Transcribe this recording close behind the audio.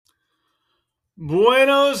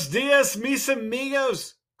Buenos dias, mis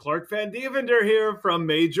amigos. Clark Van Devender here from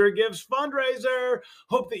Major Gives Fundraiser.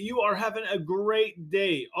 Hope that you are having a great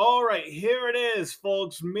day. All right, here it is,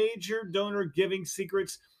 folks. Major Donor Giving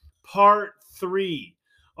Secrets, Part 3.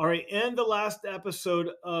 All right, in the last episode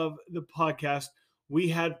of the podcast, we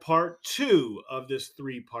had Part 2 of this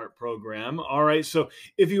 3-part program. All right, so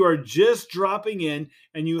if you are just dropping in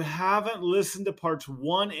and you haven't listened to Parts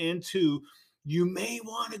 1 and 2, you may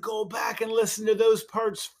want to go back and listen to those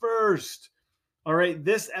parts first. All right,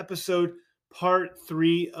 this episode, part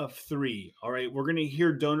 3 of 3. All right, we're going to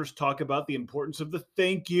hear donors talk about the importance of the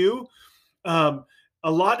thank you. A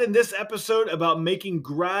lot in this episode about making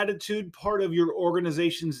gratitude part of your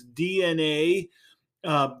organization's DNA,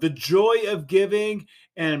 the joy of giving,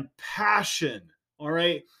 and passion. All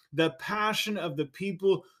right, the passion of the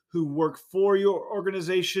people who work for your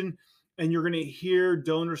organization. And you're going to hear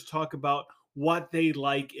donors talk about what they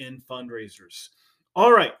like in fundraisers.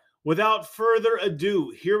 All right, without further ado,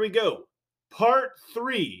 here we go. Part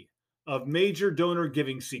 3 of Major Donor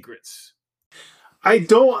Giving Secrets. I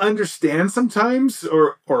don't understand sometimes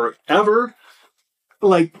or ever,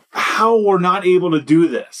 like, how we're not able to do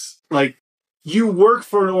this. Like, you work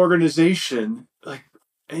for an organization, like,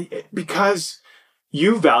 because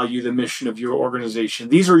you value the mission of your organization.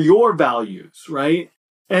 These are your values, right?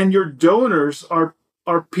 And your donors are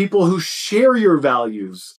people who share your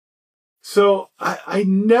values. So I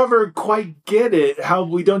never quite get it, how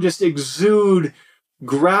we don't just exude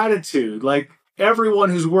gratitude. Like, everyone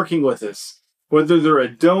who's working with us, whether they're a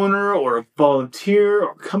donor or a volunteer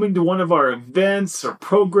or coming to one of our events or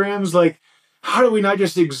programs, like, how do we not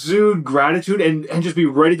just exude gratitude and just be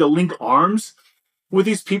ready to link arms with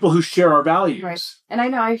these people who share our values? Right. And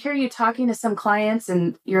I hear you talking to some clients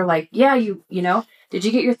and you're like, yeah, you know, did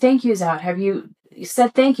you get your thank yous out? Have you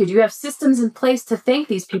said thank you? Do you have systems in place to thank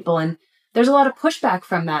these people? And there's a lot of pushback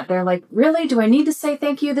from that. They're like, really? Do I need to say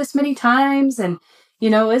thank you this many times? And, you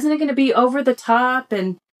know, isn't it going to be over the top?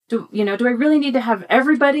 And do I really need to have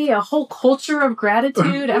everybody, a whole culture of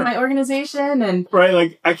gratitude at my organization? And right,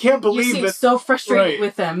 like, I can't believe you seem that. so frustrated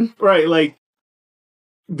with them. Right, like,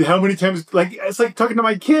 how many times, like, it's like talking to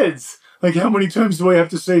my kids. Like, how many times do I have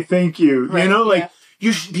to say thank you? Right, you know, like, yeah.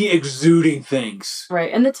 You should be exuding things.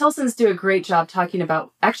 Right. And the Tilsons do a great job talking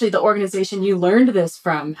about actually the organization you learned this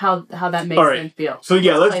from, how that makes them feel. So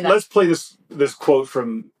yeah, let's play this quote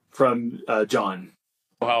from John.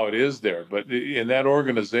 How it is there, but in that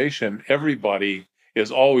organization, everybody is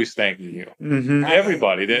always thanking you. Mm-hmm.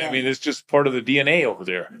 Everybody. I mean, it's just part of the DNA over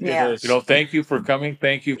there. Yeah. You know, thank you for coming.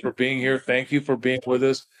 Thank you for being here. Thank you for being with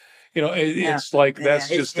us. You know, it's like that's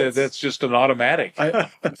just an automatic.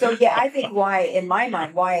 So yeah, I think in my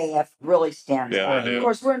mind, YAF really stands out. Yeah. Of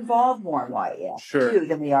course, we're involved more in YAF Sure. too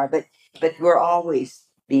than we are, but we're always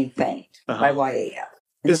being thanked by YAF.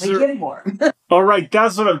 We give more. All right,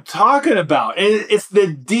 that's what I'm talking about. And it's the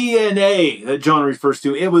DNA that John refers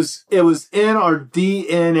to. It was in our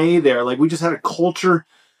DNA there. Like, we just had a culture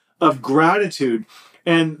of gratitude.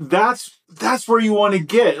 And that's where you want to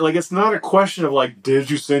get. Like, it's not a question of, like, did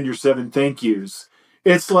you send your 7 thank yous?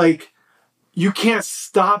 It's like, you can't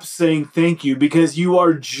stop saying thank you because you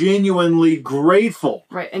are genuinely grateful.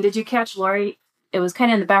 Right. And did you catch Lori? It was kind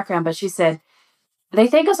of in the background, but she said, they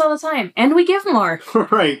thank us all the time and we give more.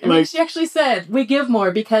 Right. And like, she actually said, we give more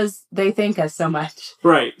because they thank us so much.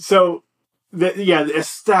 Right. So,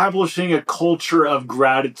 establishing a culture of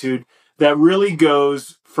gratitude that really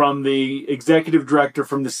goes from the executive director,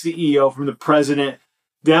 from the CEO, from the president,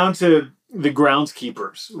 down to the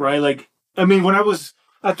groundskeepers, right? Like, I mean, when I was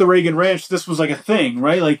at the Reagan Ranch, this was like a thing,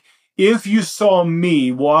 right? Like, if you saw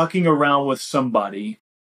me walking around with somebody,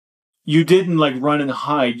 you didn't like run and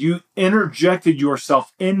hide. You interjected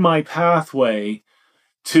yourself in my pathway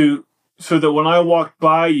so that when I walked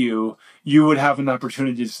by you, you would have an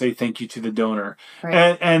opportunity to say thank you to the donor.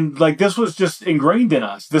 Right. And like, this was just ingrained in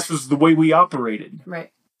us. This was the way we operated.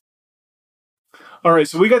 Right. All right,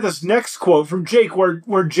 so we got this next quote from Jake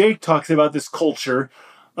where Jake talks about this culture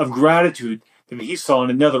of gratitude that he saw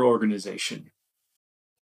in another organization.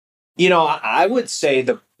 You know, I would say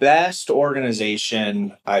the best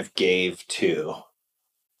organization I've gave to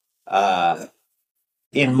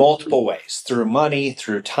in multiple ways, through money,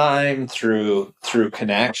 through time, through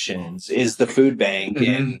connections, is the food bank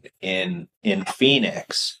in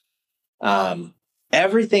Phoenix.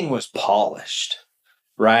 Everything was polished,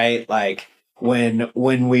 right? Like,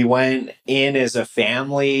 when we went in as a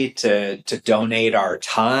family to donate our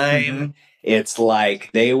time, it's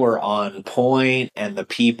like they were on point and the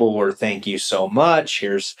people were, thank you so much.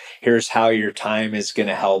 Here's how your time is going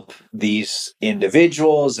to help these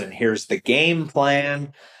individuals. And here's the game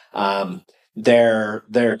plan. their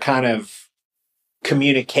kind of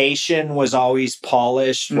communication was always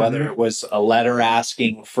polished, whether it was a letter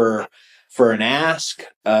asking for an ask,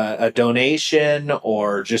 a donation,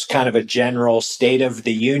 or just kind of a general state of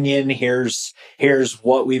the union. Here's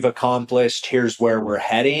what we've accomplished. Here's where we're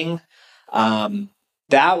heading.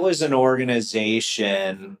 That was an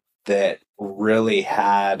organization that really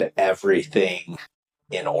had everything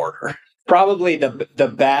in order. Probably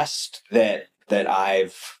the best that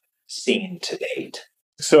I've seen to date.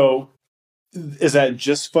 So is that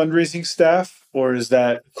just fundraising staff, or is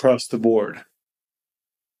that across the board?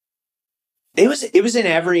 It was in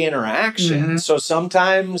every interaction. So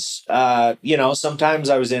sometimes, sometimes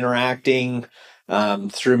I was interacting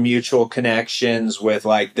through mutual connections with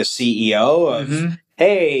like the CEO of,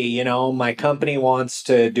 hey, my company wants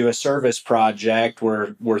to do a service project.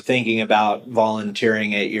 We're thinking about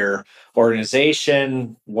volunteering at your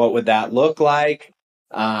organization. What would that look like?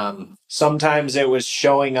 Sometimes it was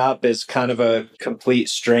showing up as kind of a complete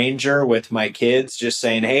stranger with my kids, just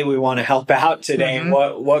saying, hey, we want to help out today.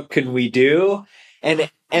 What can we do?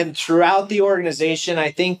 And throughout the organization,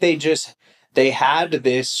 I think they had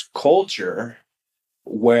this culture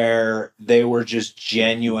where they were just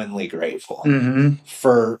genuinely grateful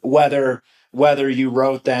for whether you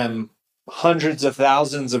wrote them hundreds of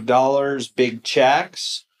thousands of dollars, big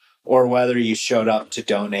checks, or whether you showed up to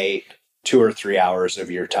donate 2 or 3 hours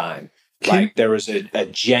of your time. Like there was a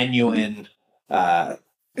genuine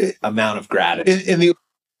amount of gratitude.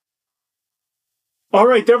 All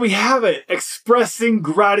right, there we have it. Expressing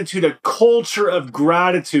gratitude, a culture of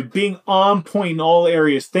gratitude, being on point in all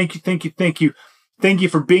areas. Thank you, thank you, thank you. Thank you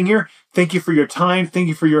for being here. Thank you for your time. Thank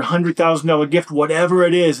you for your $100,000 gift, whatever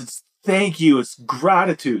it is. It's thank you. It's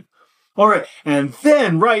gratitude. All right. And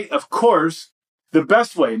then, right, of course, the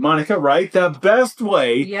best way, Monica, right? The best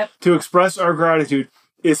way to express our gratitude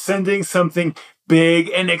is sending something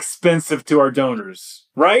big and expensive to our donors,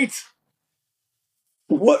 right?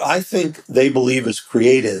 What I think they believe is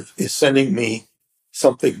creative is sending me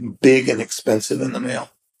something big and expensive in the mail.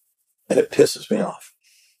 And it pisses me off.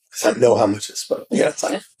 Because I know how much it's supposed to be. Yeah, it's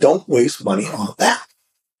like, don't waste money on that.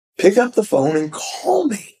 Pick up the phone and call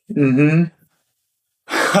me.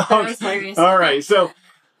 All right. So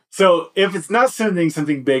if it's not sending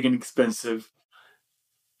something big and expensive,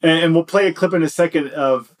 and we'll play a clip in a second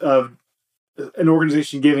of an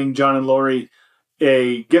organization giving John and Lori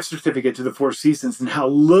a gift certificate to the Four Seasons and how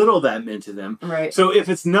little that meant to them. Right. So if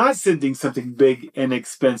it's not sending something big and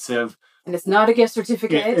expensive, and it's not a gift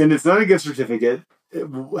certificate,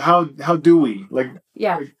 how do we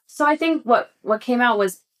So I think what came out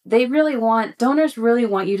was donors really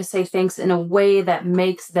want you to say thanks in a way that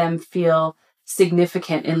makes them feel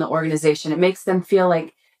significant in the organization. It makes them feel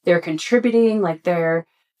like they're contributing, like they're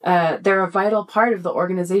a vital part of the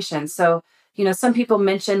organization. So, some people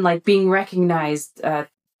mention like being recognized.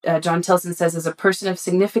 John Tilson says as a person of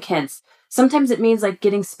significance. Sometimes it means like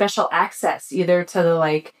getting special access, either to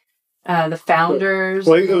the founders.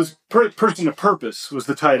 Well, it was Person of Purpose was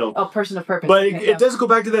the title. Oh, Person of Purpose. But it does go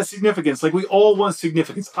back to that significance. Like we all want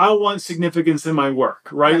significance. I want significance in my work,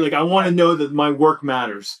 right? Like I want to know that my work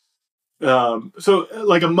matters. So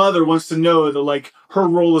like a mother wants to know that like her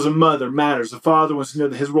role as a mother matters. A father wants to know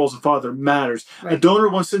that his role as a father matters. Right. A donor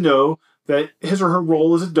wants to know that his or her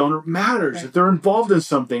role as a donor matters, that they're involved in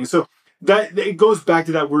something. So that it goes back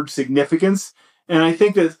to that word significance. And I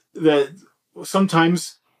think that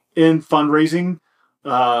sometimes in fundraising,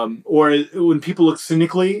 or when people look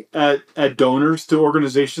cynically at donors to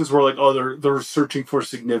organizations, we're like, oh, they're searching for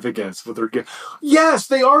significance with their gift. Yes,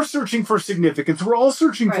 they are searching for significance. We're all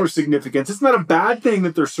searching for significance. It's not a bad thing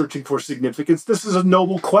that they're searching for significance. This is a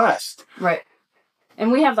noble quest. Right.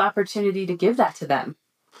 And we have the opportunity to give that to them.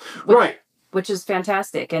 Which is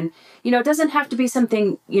fantastic. And, it doesn't have to be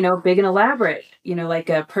something, big and elaborate, like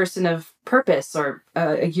a Person of Purpose or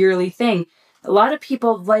a yearly thing. A lot of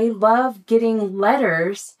people, they love getting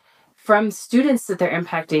letters from students that they're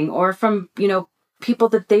impacting or from, people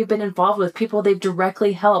that they've been involved with, people they've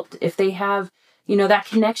directly helped. If they have, that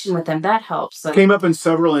connection with them, that helps. Came up in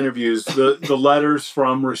several interviews, the letters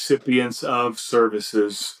from recipients of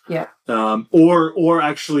services. Yeah. Or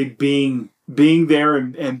actually being there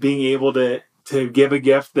and being able to give a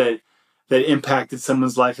gift that impacted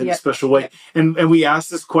someone's life in a special way. And we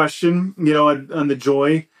asked this question, on the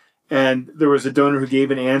Joy. And there was a donor who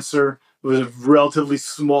gave an answer. It was a relatively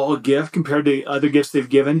small gift compared to other gifts they've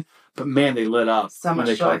given. But man, they lit up when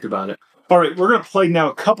they talked about it. All right, we're going to play now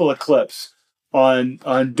a couple of clips on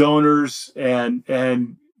donors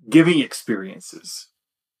and giving experiences.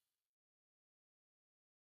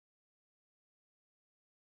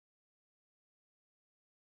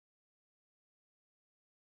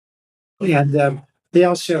 And they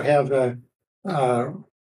also have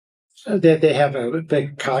they have a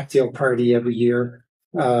big cocktail party every year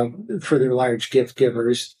for their large gift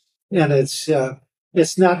givers, and it's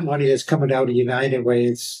not money that's coming out of United Way.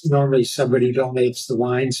 It's normally somebody donates the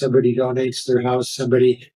wine, somebody donates their house,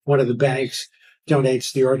 one of the banks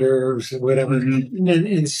donates the hors d'oeuvres and whatever. Mm-hmm.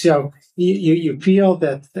 And so you feel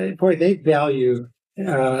that they value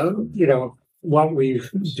what we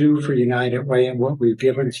do for United Way and what we've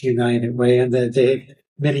given to United Way, and that they have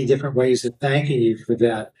many different ways of thanking you for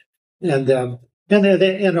that. And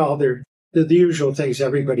all the usual things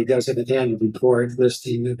everybody does in an annual report,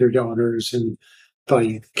 listing their donors and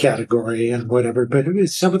by category and whatever. But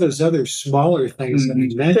some of those other smaller things that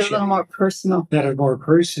we mentioned, they're a little more personal. That are more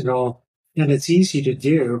personal, and it's easy to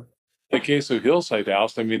do. The case of Hillside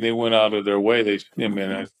House, I mean, they went out of their way.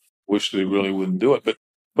 I wish they really wouldn't do it, but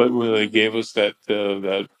when they gave us that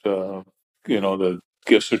the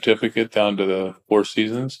gift certificate down to the Four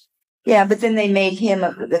Seasons. Yeah, but then they made him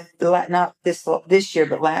not this year,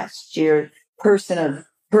 but last year, person of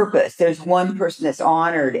purpose. There's one person that's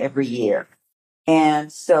honored every year,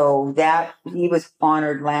 and so that he was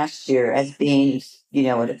honored last year as being,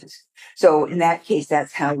 so in that case,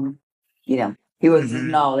 that's how, he was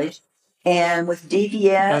acknowledged. And with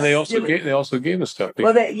DVS, and they also gave us stuff.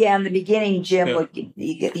 Well, in the beginning, Jim,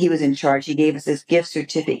 he was in charge. He gave us this gift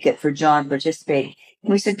certificate for John participating.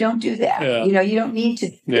 And we said, don't do that. Yeah. You don't need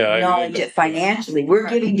to acknowledge it financially. We're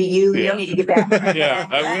giving to you. You don't need to give back.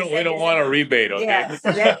 We don't want a rebate. Okay. Yeah,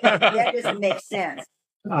 so that doesn't make sense.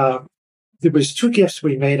 There was 2 gifts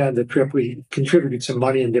we made on the trip. We contributed some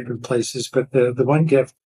money in different places, but the one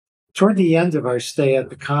gift, toward the end of our stay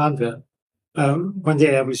at the convent, one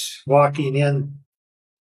day I was walking in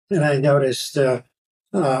and I noticed in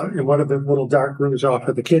one of the little dark rooms off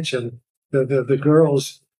of the kitchen, the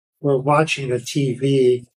girls were watching a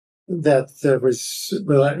TV that was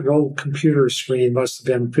an old computer screen, must have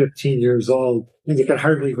been 15 years old, and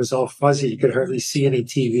it was all fuzzy. You could hardly see any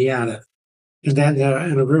TV on it. And then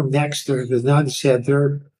in a room next to the nuns had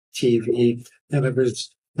their TV, and it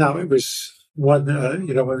was one, one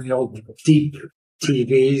of the old deep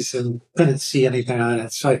TVs, and couldn't see anything on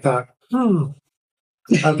it. So I thought,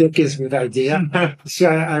 that gives me an idea. So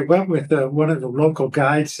I went with one of the local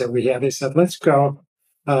guides that we had. They said, let's go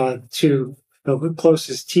to the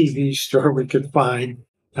closest TV store we could find.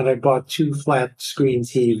 And I bought 2 flat screen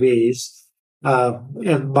TVs.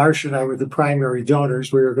 And Marcia and I were the primary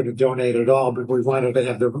donors. We were going to donate it all, but we wanted to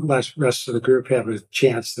have the rest of the group have a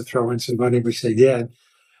chance to throw in some money, which they did.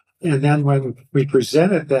 And then when we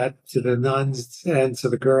presented that to the nuns and to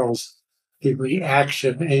the girls, the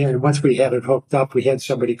reaction, and once we had it hooked up, we had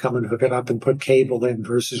somebody come and hook it up and put cable in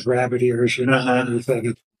versus rabbit ears and everything.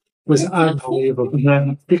 It was unbelievable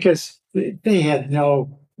because they had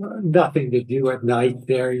nothing to do at night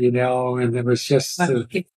there, and it was just,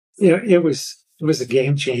 it was a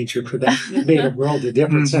game changer for them. It made a world of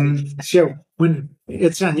difference. So when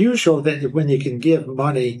it's unusual that when you can give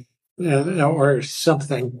money or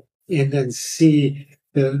something, and then see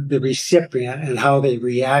the recipient and how they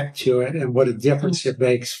react to it and what a difference it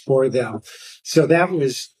makes for them. So that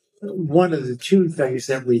was one of the 2 things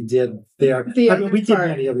that we did there. We did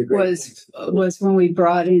many other great things. Was when we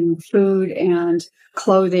brought in food and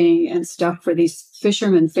clothing and stuff for these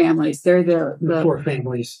fishermen families. They're the poor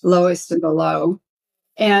families, lowest of the low.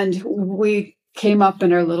 And we came up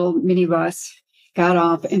in our little minibus, got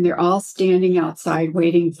off, and they're all standing outside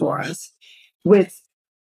waiting for us with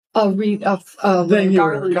a wreath of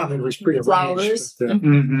garland of flowers.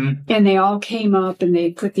 And they all came up and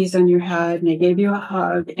they put these on your head and they gave you a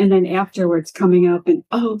hug. And then afterwards coming up and,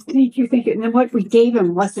 thank you. And then what we gave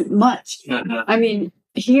them wasn't much. I mean,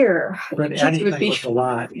 here, but anything would be a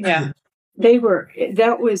lot. Yeah.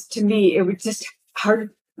 That was, to me, it was just heart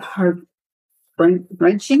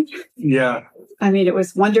wrenching. Yeah. I mean, it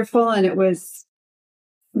was wonderful and it was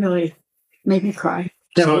really made me cry.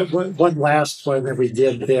 So, one last one that we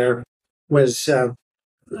did there was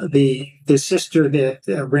the sister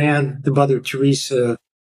that ran the Mother Teresa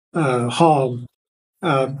home.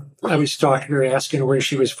 I was talking to her, asking her where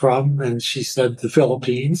she was from, and she said the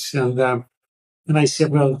Philippines. And I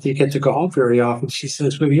said, well, do you get to go home very often? She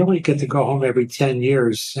says, well, we only get to go home every 10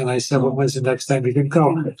 years. And I said, well, when's the next time you can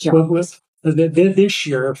go? Well, this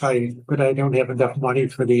year, but I don't have enough money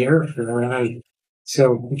for the airfare.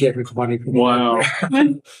 So we gave me money for the airfare. I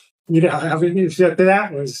mean, that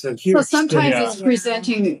was a huge. So sometimes it's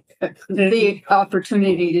presenting the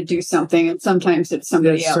opportunity to do something, and sometimes it's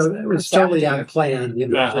somebody else. So it was totally unplanned.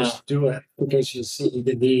 Just do it because you see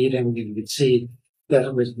the need and you can see that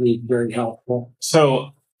it would be very helpful.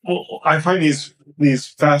 So Well, I find these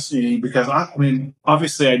fascinating because I mean,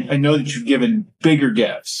 obviously, I know that you've given bigger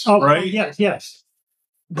gifts, right? Yes.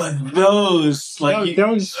 But those,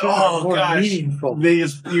 those are more gosh, meaningful.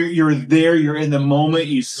 you're there, you're in the moment,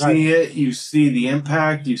 you see it, you see the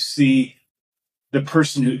impact, you see the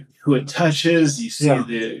person who it touches, you see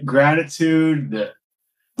the gratitude.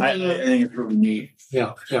 I think it's really neat.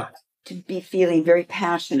 Yeah. To be feeling very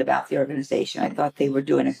passionate about the organization. I thought they were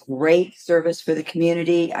doing a great service for the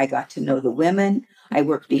community. I got to know the women. I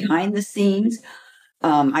worked behind the scenes.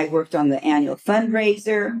 I worked on the annual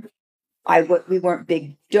fundraiser. We weren't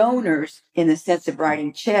big donors in the sense of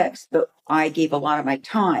writing checks, but I gave a lot of my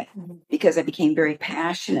time because I became very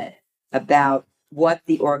passionate about what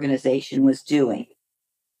the organization was doing.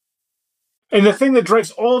 And the thing that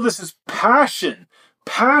drives all of this is passion.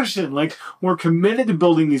 Passion. Like, we're committed to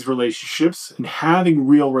building these relationships and having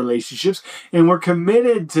real relationships. And we're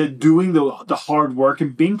committed to doing the hard work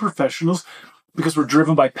and being professionals because we're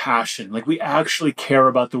driven by passion. Like, we actually care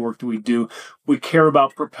about the work that we do. We care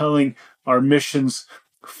about propelling our missions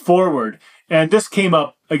forward. And this came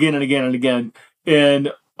up again and again and again in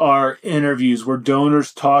our interviews where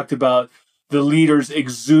donors talked about the leaders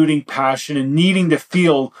exuding passion and needing to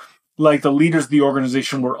feel like the leaders of the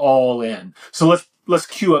organization were all in. So let's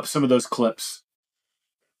cue up some of those clips.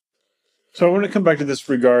 So I want to come back to this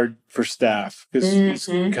regard for staff because it's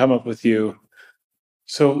come up with you.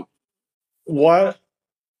 So what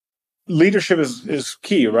leadership is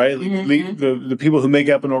key, right? The people who make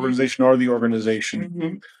up an organization are the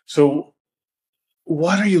organization. So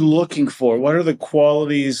what are you looking for? What are the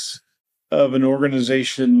qualities of an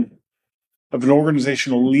organization, of an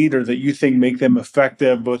organizational leader that you think make them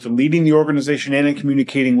effective, both in leading the organization and in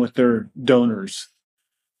communicating with their donors?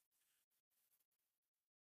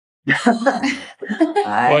 Well,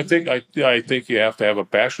 I think you have to have a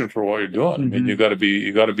passion for what you're doing. I mean, you got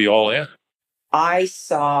to be all in. I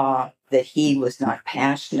saw that he was not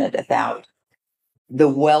passionate about the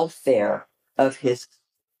welfare of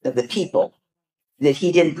the people, that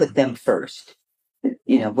he didn't put them first.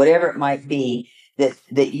 You know, whatever it might be,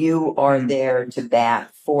 that you are there to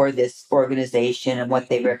bat for this organization and what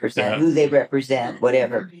they represent, who they represent,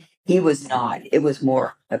 whatever. He was not. It was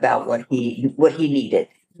more about what he needed,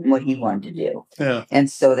 what he wanted to do. Yeah. And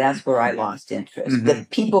so that's where I lost interest. The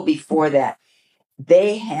people before that,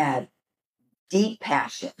 they had deep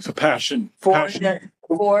passion. So passion for the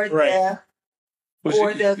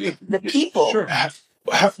people. Sure.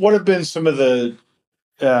 What have been some of the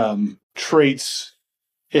traits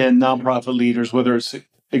in nonprofit leaders, whether it's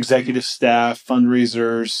executive staff,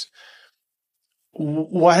 fundraisers?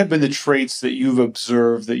 What have been the traits that you've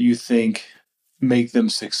observed that you think make them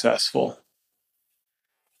successful?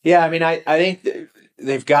 Yeah, I mean, I think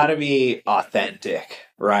they've got to be authentic,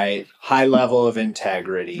 right? High level of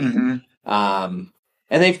integrity. And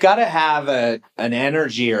they've got to have an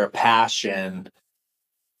energy or a passion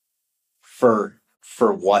for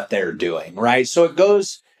what they're doing, right? So it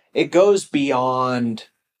goes beyond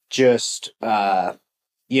just them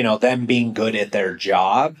being good at their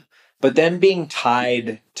job, but them being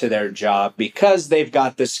tied to their job because they've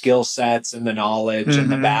got the skill sets and the knowledge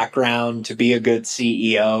and the background to be a good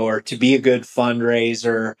CEO or to be a good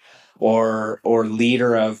fundraiser or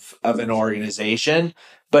leader of an organization.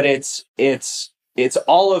 But it's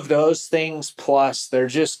all of those things, plus they're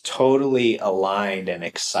just totally aligned and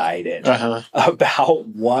excited about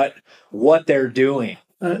what they're doing.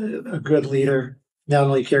 A good leader not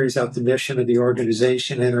only carries out the mission of the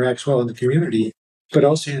organization, interacts well in the community, but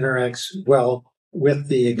also interacts well with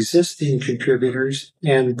the existing contributors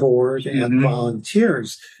and board and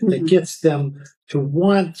volunteers. That gets them to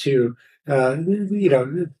want to,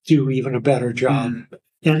 do even a better job,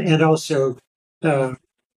 and also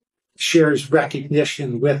shares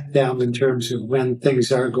recognition with them in terms of when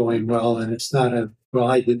things are going well, and it's not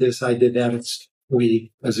I did this, I did that. It's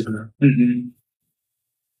we as a group.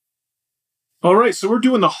 All right, so we're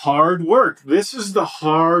doing the hard work. This is the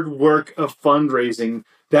hard work of fundraising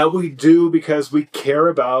that we do because we care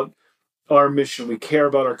about our mission, we care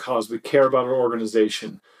about our cause, we care about our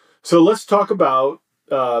organization. So let's talk about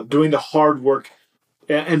doing the hard work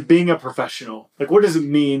and being a professional. Like, what does it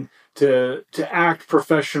mean to act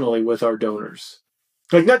professionally with our donors?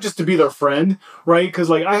 Like, not just to be their friend, right?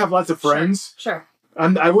 Because like I have lots of friends. Sure.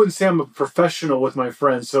 I wouldn't say I'm a professional with my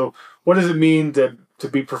friends. So what does it mean to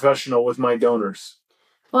be professional with my donors?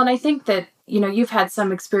 Well, and I think that, you've had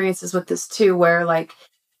some experiences with this too, where like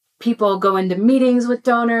people go into meetings with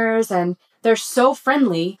donors and they're so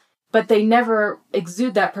friendly, but they never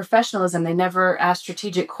exude that professionalism. They never ask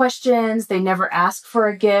strategic questions. They never ask for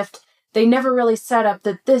a gift. They never really set up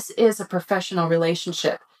that this is a professional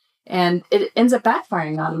relationship. And it ends up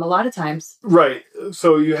backfiring on them a lot of times. Right.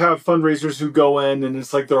 So you have fundraisers who go in, and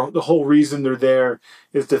it's like the whole reason they're there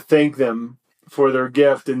is to thank them for their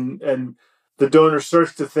gift, and the donor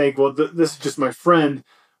starts to think, well, this is just my friend,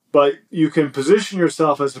 but you can position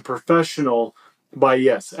yourself as a professional by,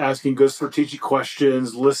 yes, asking good strategic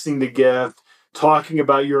questions, listening to gift, talking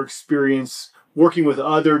about your experience, working with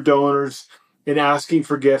other donors, and asking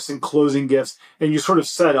for gifts and closing gifts, and you sort of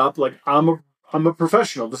set up like, I'm a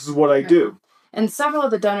professional. This is what I do. And several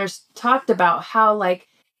of the donors talked about how, like,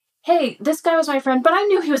 hey, this guy was my friend, but I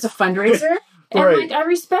knew he was a fundraiser. And, Right. like, I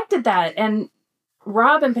respected that. And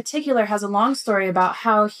Rob, in particular, has a long story about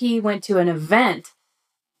how he went to an event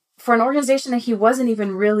for an organization that he wasn't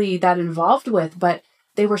even really that involved with, but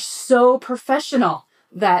they were so professional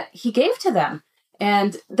that he gave to them.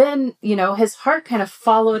 And then, you know, his heart kind of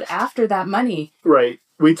followed after that money. Right.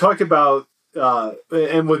 We talked about,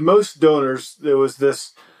 and with most donors, there was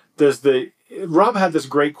this, Rob had this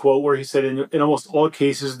great quote where he said, in almost all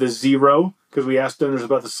cases, the zero, because we asked donors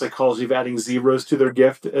about the psychology of adding zeros to their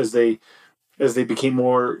gift as they became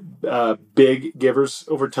more big givers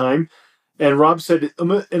over time. And Rob said,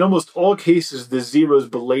 in almost all cases, the zeros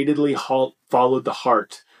belatedly followed the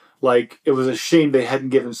heart. Like, it was a shame they hadn't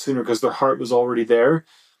given sooner because their heart was already there.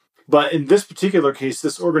 But in this particular case,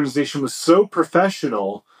 this organization was so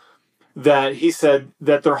professional that he said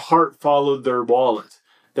that their heart followed their wallet,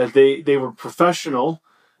 that they were professional,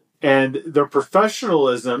 and their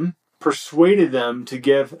professionalism persuaded them to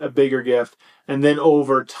give a bigger gift. And then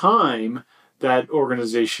over time, that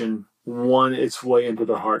organization won its way into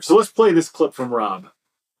their heart. So let's play this clip from Rob.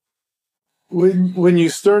 When you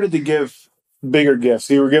started to give bigger gifts,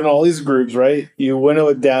 you were given all these groups, right? You winnow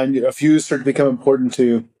it down. A few started to become important to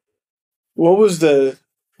you. What was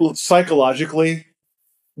psychologically,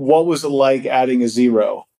 what was it like adding a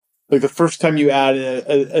zero? Like the first time you added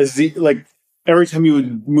a like every time you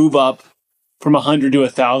would move up from 100 to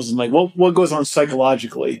 1,000, like what goes on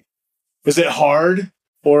psychologically? Is it hard,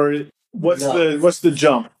 or what's the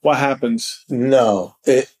jump? What happens? No,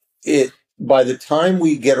 it by the time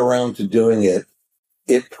we get around to doing it,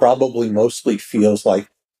 it probably mostly feels like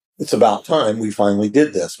it's about time we finally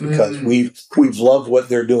did this, because we've loved what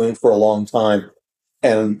they're doing for a long time,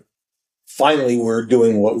 and finally we're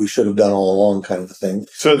doing what we should have done all along, kind of a thing.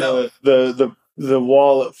 So the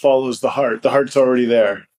wallet follows the heart. The heart's already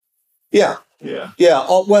there. Yeah.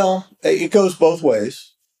 Oh, well, it goes both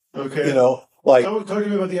ways. Okay. You know, like, talk to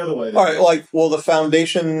me about the other way. All right, like, well, the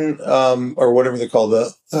foundation, or whatever they call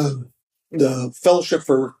the Fellowship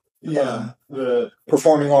for the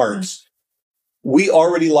Performing Arts. We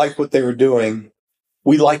already like what they were doing.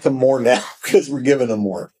 We like them more now because we're giving them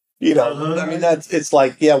more. You know, I mean, it's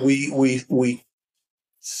like, yeah, we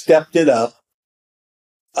stepped it up,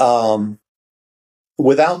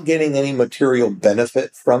 without getting any material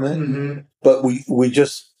benefit from it, but we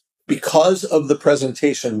just, because of the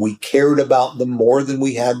presentation, we cared about them more than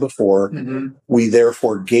we had before. We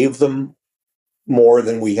therefore gave them more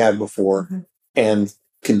than we had before, and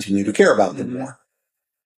continue to care about them more.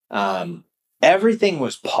 Everything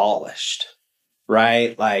was polished,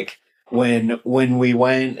 right? Like when we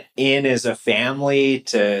went in as a family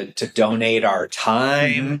to donate our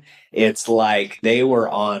time, it's like they were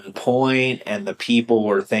on point, and the people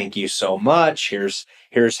were, thank you so much. Here's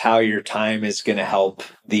how your time is going to help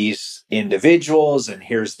these individuals, and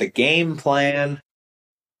here's the game plan.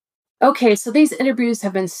 Okay, so these interviews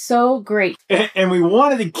have been so great. And we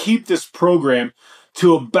wanted to keep this program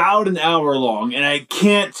to about an hour long, and I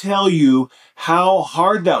can't tell you how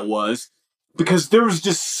hard that was, because there was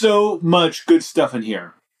just so much good stuff in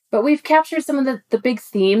here. But we've captured some of the big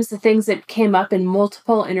themes, the things that came up in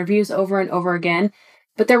multiple interviews over and over again.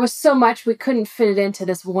 But there was so much, we couldn't fit it into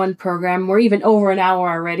this one program. We're even over an hour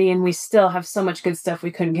already, and we still have so much good stuff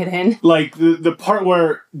we couldn't get in. Like the part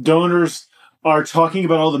where donors are talking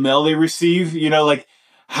about all the mail they receive, you know, like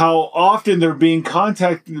how often they're being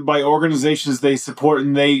contacted by organizations they support,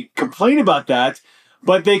 and they complain about that,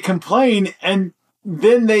 but they complain and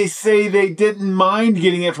then they say they didn't mind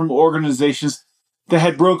getting it from organizations that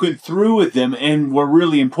had broken through with them and were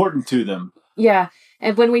really important to them. Yeah.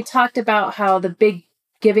 And when we talked about how the big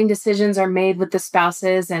giving decisions are made with the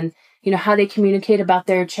spouses, and, you know, how they communicate about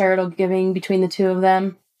their charitable giving between the two of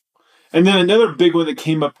them. And then another big one that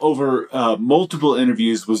came up over multiple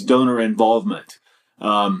interviews was donor involvement,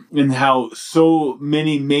 and how so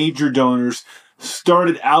many major donors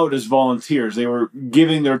started out as volunteers. They were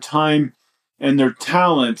giving their time and their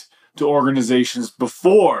talent to organizations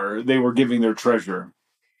before they were giving their treasure.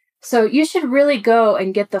 So you should really go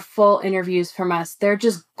and get the full interviews from us. They're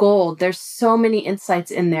just gold. There's so many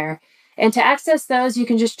insights in there. And to access those, you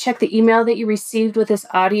can just check the email that you received with this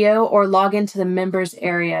audio or log into the members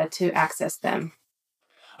area to access them.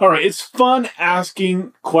 All right, it's fun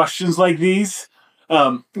asking questions like these.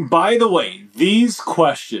 By the way, these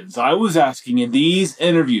questions I was asking in these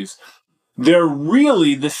interviews, they're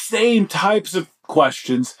really the same types of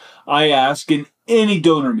questions I ask in any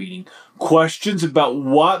donor meeting. Questions about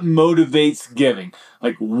what motivates giving,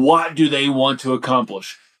 like what do they want to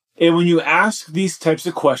accomplish. And when you ask these types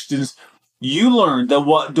of questions, you learn that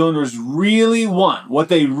what donors really want, what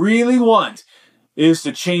they really want, is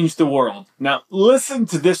to change the world. Now, listen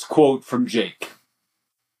to this quote from Jake.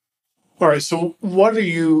 All right. So what do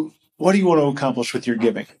you want to accomplish with your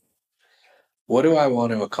giving? What do I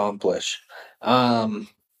want to accomplish?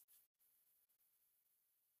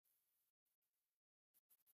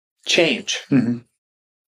 Change. Mm-hmm.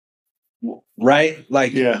 Right?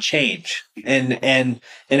 Like Yeah. change. And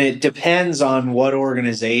it depends on what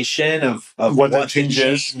organization of what that the change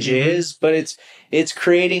is. is, but it's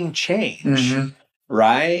creating change. Mm-hmm.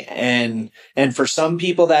 Right. And for some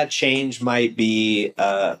people that change might be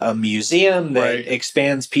a museum that Right.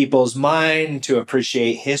 expands people's mind to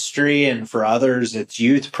appreciate history. And for others, it's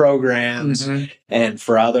youth programs. Mm-hmm. And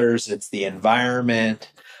for others, it's the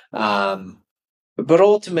environment. But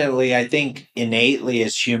ultimately, I think innately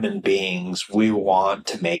as human beings, we want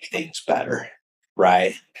to make things better.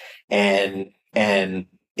 Right. And in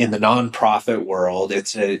the nonprofit world,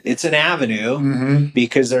 it's an avenue Mm-hmm.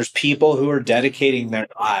 because there's people who are dedicating their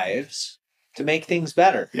lives to make things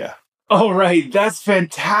better. Yeah. All right, that's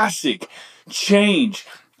fantastic. Change.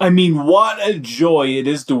 I mean, what a joy it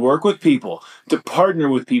is to work with people, to partner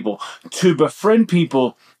with people, to befriend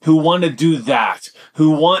people who want to do that,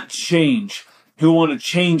 who want change, who want to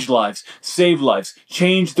change lives, save lives,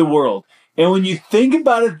 change the world. And when you think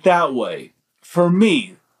about it that way, for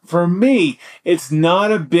me, it's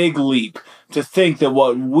not a big leap to think that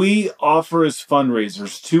what we offer as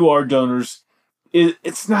fundraisers to our donors,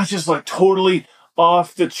 it's not just like totally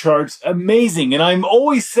off the charts amazing. And I'm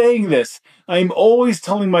always saying this. I'm always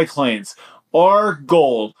telling my clients, our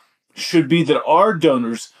goal should be that our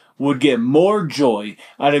donors would get more joy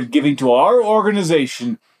out of giving to our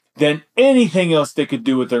organization than anything else they could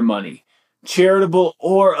do with their money, charitable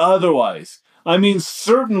or otherwise. I mean,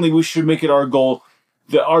 certainly we should make it our goal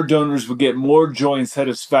that our donors would get more joy and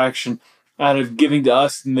satisfaction out of giving to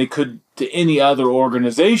us than they could to any other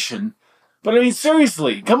organization. But I mean,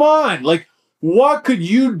 seriously, come on. Like, what could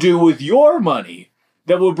you do with your money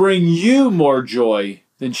that will bring you more joy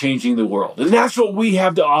than changing the world? And that's what we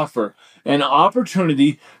have to offer, an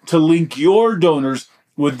opportunity to link your donors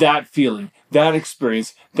with that feeling, that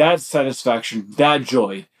experience, that satisfaction, that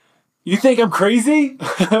joy. You think I'm crazy?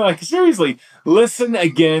 Like, seriously, listen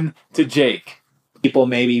again to Jake. People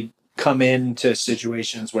maybe come into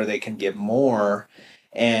situations where they can give more.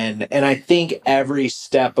 And I think every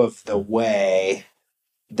step of the way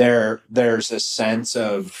there's a sense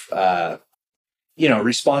of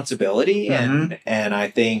responsibility Mm-hmm. and I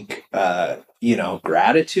think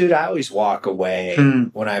gratitude. I always walk away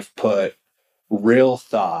when I've put real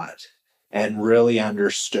thought and really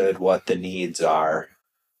understood what the needs are.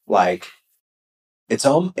 Like it's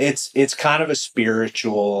kind of a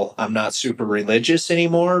spiritual. I'm not super religious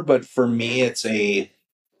anymore, but for me it's a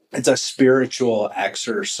spiritual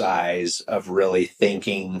exercise of really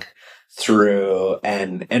thinking through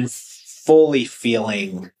and fully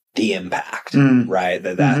feeling the impact, right?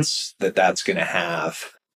 That's going to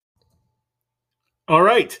have. All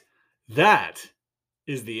right. That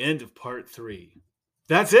is the end of part 3.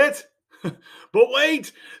 That's it. But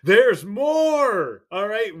wait, there's more. All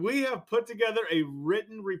right. We have put together a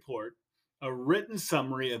written report, a written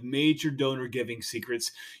summary of major donor giving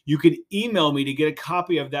secrets. You can email me to get a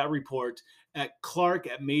copy of that report at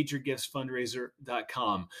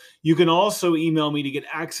clark@majorgiftsfundraiser.com. You can also email me to get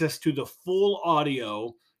access to the full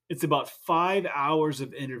audio. It's about 5 hours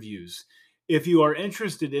of interviews. If you are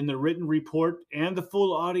interested in the written report and the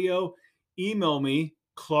full audio, email me,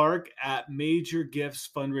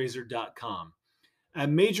 clark@majorgiftsfundraiser.com. At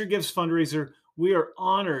Major Gifts Fundraiser, we are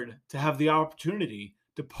honored to have the opportunity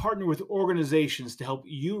to partner with organizations to help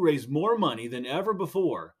you raise more money than ever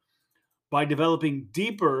before by developing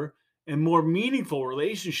deeper and more meaningful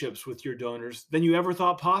relationships with your donors than you ever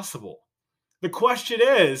thought possible. The question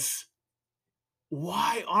is,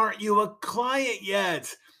 why aren't you a client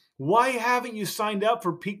yet? Why haven't you signed up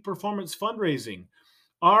for Peak Performance Fundraising?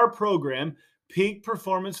 Our program, Peak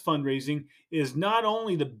Performance Fundraising, is not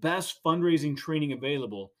only the best fundraising training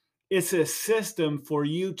available, it's a system for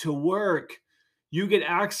you to work. You get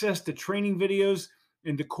access to training videos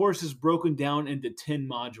and to courses broken down into 10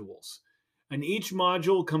 modules. And each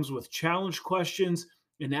module comes with challenge questions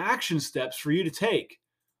and action steps for you to take.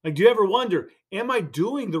 Like, do you ever wonder, am I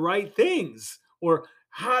doing the right things? Or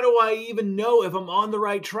how do I even know if I'm on the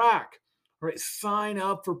right track? All right, sign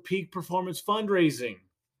up for Peak Performance Fundraising.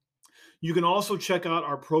 You can also check out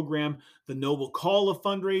our program, The Noble Call of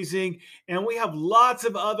Fundraising, and we have lots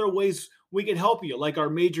of other ways we can help you, like our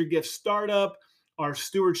Major Gift Startup, our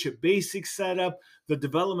Stewardship Basics setup, the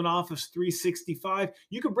Development Office 365.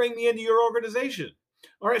 You can bring me into your organization.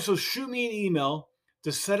 All right, so shoot me an email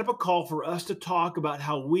to set up a call for us to talk about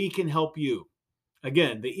how we can help you.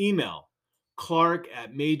 Again, the email,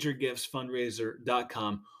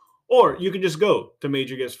 clark@majorgiftsfundraiser.com, or you can just go to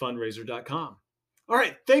majorgiftsfundraiser.com. All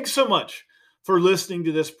right, thanks so much for listening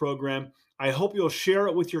to this program. I hope you'll share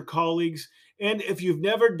it with your colleagues. And if you've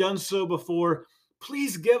never done so before,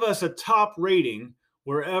 please give us a top rating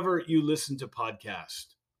wherever you listen to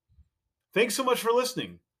podcasts. Thanks so much for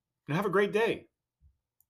listening, and have a great day.